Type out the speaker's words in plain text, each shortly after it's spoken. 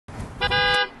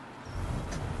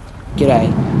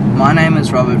G'day, my name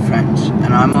is Robert French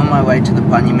and I'm on my way to the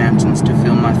Bunya Mountains to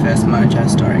film my first Mojo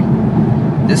story.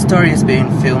 This story is being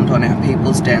filmed on our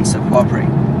people's dance at Corroboree,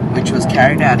 which was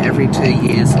carried out every 2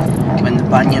 years when the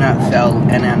Bunya nut fell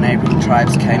and our neighbouring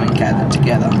tribes came and gathered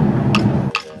together.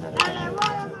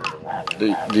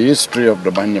 The history of the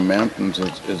Bunya Mountains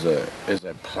is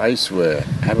a place where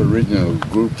Aboriginal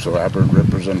groups or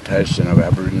representation of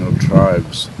Aboriginal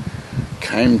tribes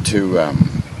came to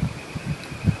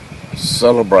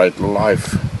celebrate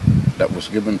life that was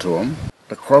given to them.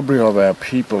 The Corroboree of our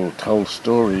people told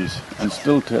stories and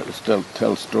still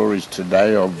tell stories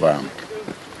today of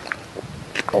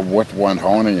what went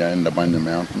on here in the Bunya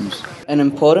Mountains. An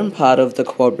important part of the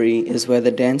Corroboree is where the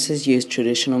dancers use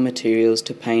traditional materials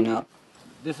to paint up.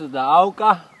 This is the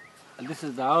auka, and this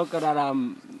is the auka that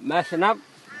I'm mashing up.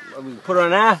 We put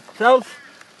on ourselves.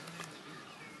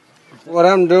 What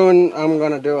I'm doing, I'm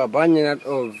going to do a bunya nut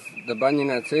of the bunya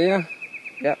nuts here.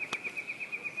 Yep.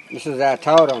 This is our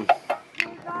totem.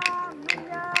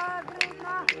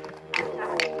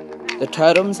 The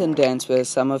totems and dance were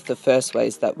some of the first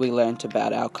ways that we learnt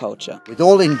about our culture. With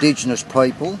all Indigenous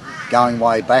people, going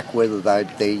way back, whether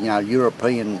they're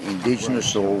European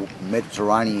Indigenous or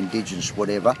Mediterranean Indigenous,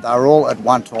 whatever, they were all at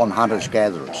one time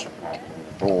hunters-gatherers,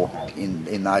 or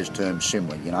in those terms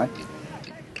similar,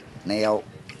 Now,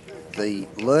 the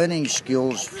learning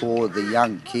skills for the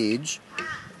young kids,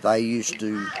 they used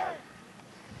to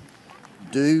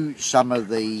do some of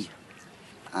the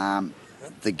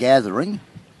gathering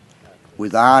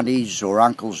with aunties or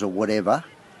uncles or whatever,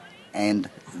 and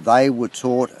they were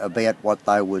taught about what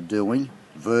they were doing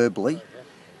verbally,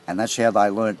 and that's how they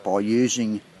learnt, by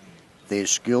using their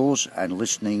skills and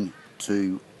listening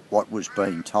to what was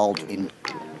being told. In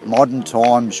modern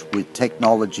times with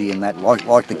technology and that,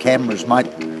 like the cameras, mate,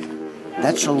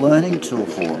 that's a learning tool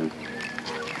for them,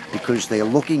 because they're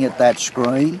looking at that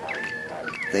screen,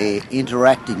 they're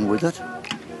interacting with it,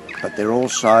 but they're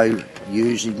also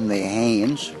using their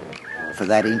hands for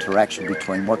that interaction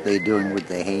between what they're doing with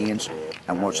their hands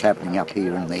and what's happening up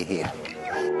here in their head.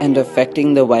 And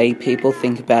affecting the way people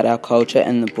think about our culture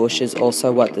and the bush is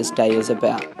also what this day is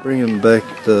about. Bringing back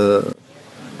the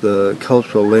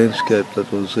cultural landscape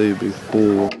that was here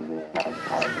before.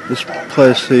 This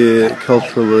place here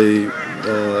culturally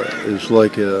is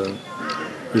like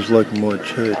my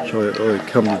church. I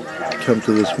come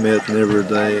to this mountain every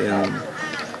day, and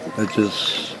it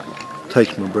just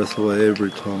takes my breath away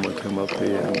every time I come up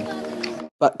here.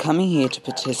 But coming here to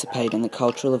participate in the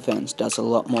cultural events does a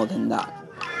lot more than that.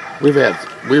 We've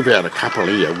had a couple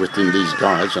here within these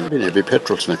guys, and heavy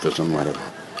petrol sniffers and whatever.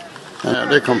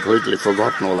 They're completely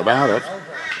forgotten all about it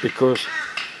because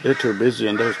they're too busy,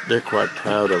 and they're quite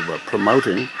proud of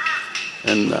promoting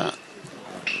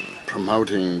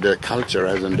their culture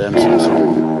as in dance and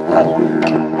song.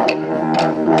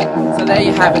 So there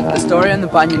you have it, the story on the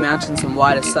Bunya Mountains and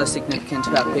why it is so significant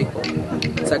to our people.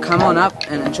 So come on up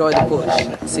and enjoy the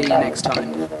bush. See you next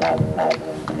time.